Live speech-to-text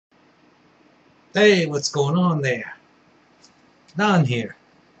Hey, what's going on there? Don here.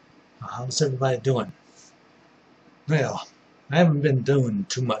 How's everybody doing? Well, I haven't been doing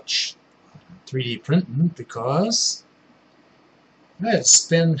too much 3D printing because I had to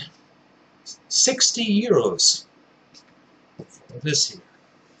spend 60 euros for this here.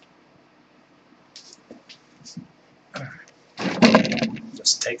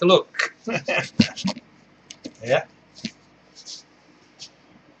 Just take a look. Yeah.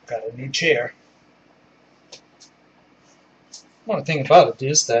 Got a new chair. One thing about it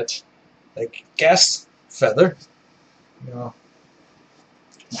is that, like gas feather, you know,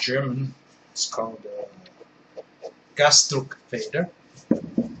 in German it's called Gasdruckfeder,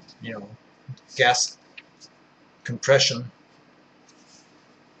 you know, gas compression.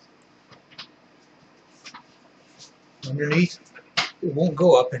 Underneath, it won't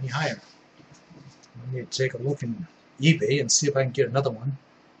go up any higher. I need to take a look in eBay and see if I can get another one,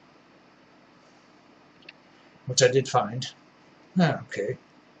 which I did find. Okay.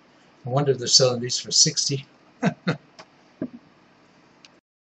 I wonder if they're selling these for 60.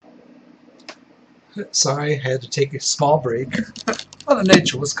 Sorry, I had to take a small break. Mother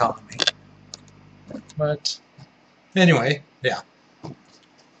Nature was calling me. But anyway, yeah.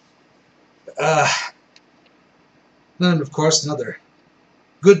 Then, of course, another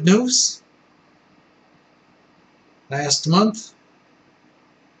good news. Last month,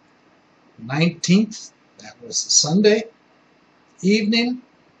 19th, that was a Sunday evening,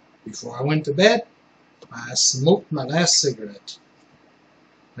 before I went to bed, I smoked my last cigarette.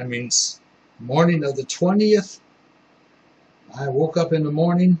 That means morning of the 20th, I woke up in the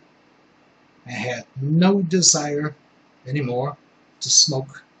morning and had no desire anymore to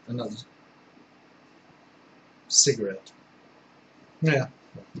smoke another cigarette. Yeah.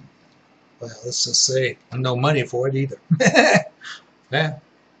 Well, let's just say no money for it either. Yeah.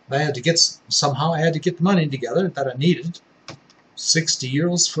 I had to get, somehow I had to get the money together that I needed. 60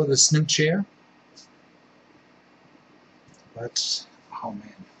 euros for this new chair. But, oh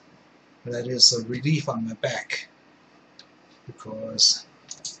man, that is a relief on my back, because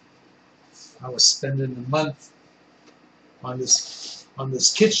I was spending a month on this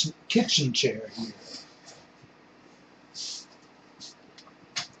kitchen chair here.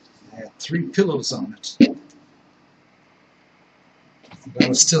 I had 3 pillows on it. But I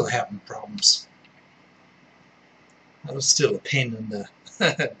was still having problems. That was still a pain in the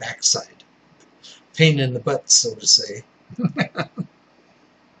backside. Pain in the butt, so to say.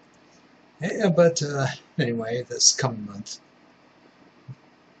 Yeah, but anyway, this coming month,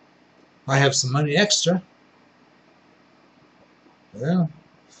 I have some money extra. Well,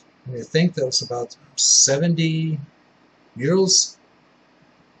 I think that was about 70 euros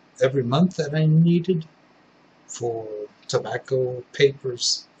every month that I needed for tobacco,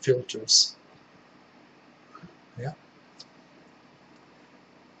 papers, filters. Yeah.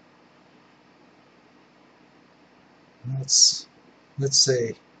 Let's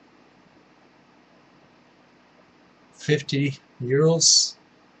say 50 euros,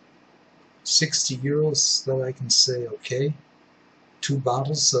 60 euros that I can say, okay, 2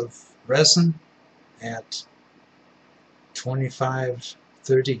 bottles of resin at 25,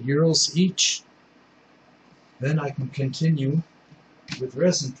 30 euros each. Then I can continue with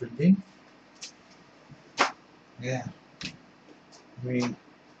resin printing. Yeah. I mean,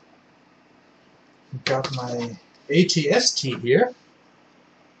 I've got my ATST here.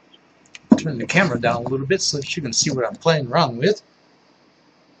 Turn the camera down a little bit so that you can see what I'm playing around with.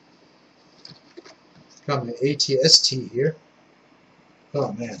 Got my ATST here.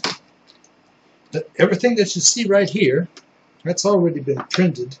 Oh man. Everything that you see right here, that's already been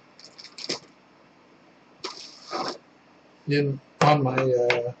printed on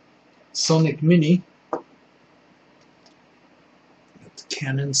my Sonic Mini. The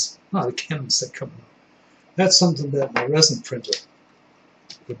cannons, the cannons that come out. That's something that my resin printer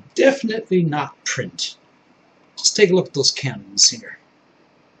would definitely not print. Just take a look at those cannons here.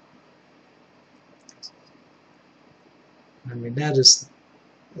 I mean, that's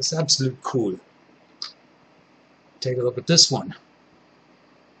absolute cool. Take a look at this one.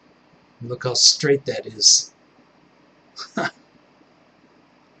 Look how straight that is. I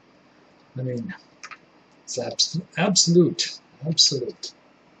mean, it's absolute. And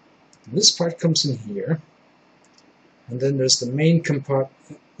this part comes in here, and then there's the main compartment,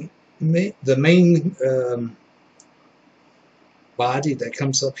 the main body that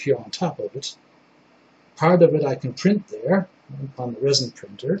comes up here on top of it. Part of it I can print there on the resin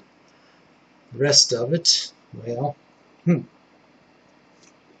printer. The rest of it, well, if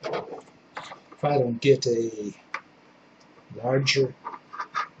I don't get a larger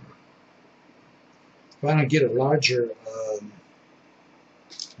if I don't get a larger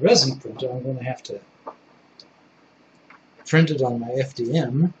resin printer, I'm going to have to print it on my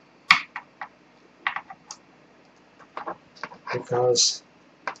FDM, because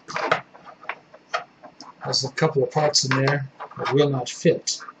there's a couple of parts in there that will not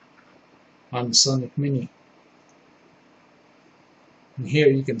fit on the Sonic Mini. And here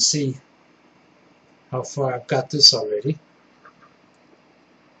you can see how far I've got this already.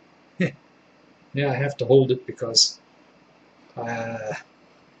 Yeah, I have to hold it because I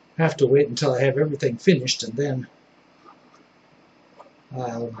have to wait until I have everything finished, and then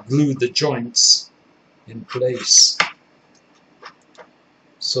I'll glue the joints in place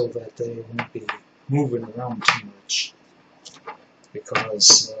so that they won't be moving around too much,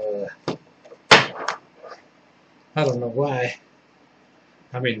 because I don't know why.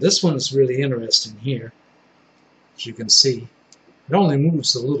 I mean, this one is really interesting here. As you can see, it only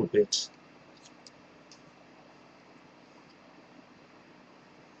moves a little bit.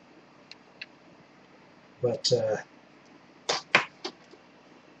 But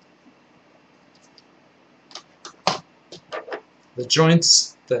the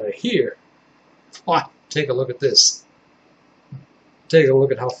joints that are here, oh, take a look at this. Take a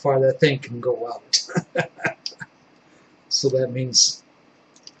look at how far that thing can go out. So that means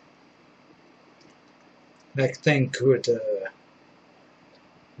that thing could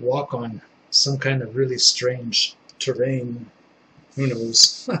walk on some kind of really strange terrain. Who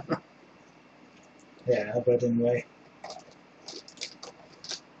knows? Yeah, but anyway.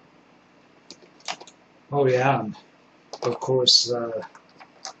 Oh yeah, and of course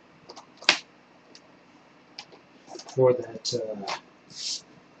for that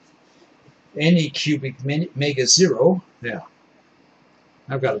any cubic mega zero, yeah,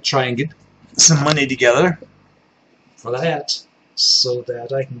 I've got to try and get some money together for that, so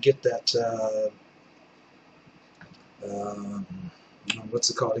that I can get that what's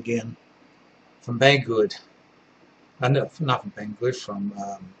it called again, from Banggood. No, not from Banggood, from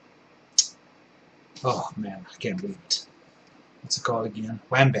oh man, I can't believe it. What's it called again?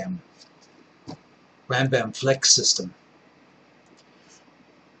 Wham Bam Flex system.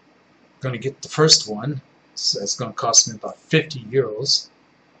 Going to get the first one, so it's going to cost me about 50 euros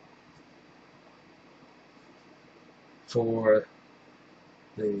for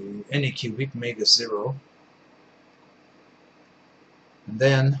the Anycubic Mega Zero, and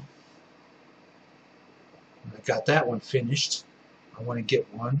then when I got that one finished, I want to get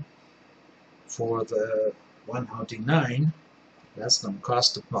one for the Wanhao D9. That's going to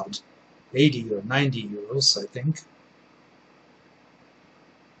cost about 80 or 90 euros, I think.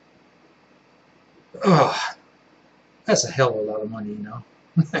 Oh, that's a hell of a lot of money, you know,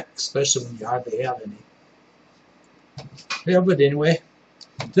 especially when you hardly have any. Yeah, but anyway,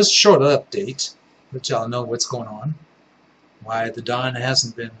 just a short update, let y'all know what's going on, why the Don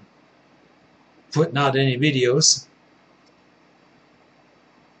hasn't been putting out any videos,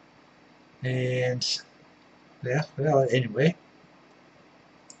 and yeah, well, anyway,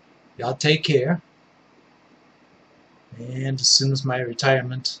 y'all take care, and as soon as my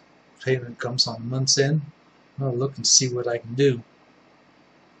retirement payment comes on the month's end, I'll look and see what I can do.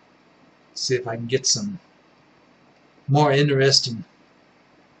 See if I can get some more interesting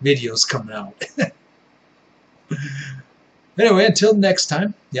videos coming out. Anyway, until next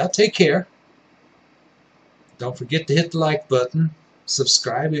time, y'all take care. Don't forget to hit the like button.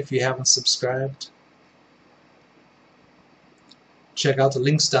 Subscribe if you haven't subscribed. Check out the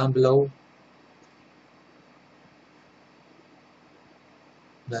links down below.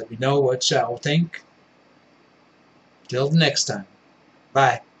 Let me know what y'all think. Till the next time.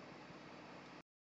 Bye.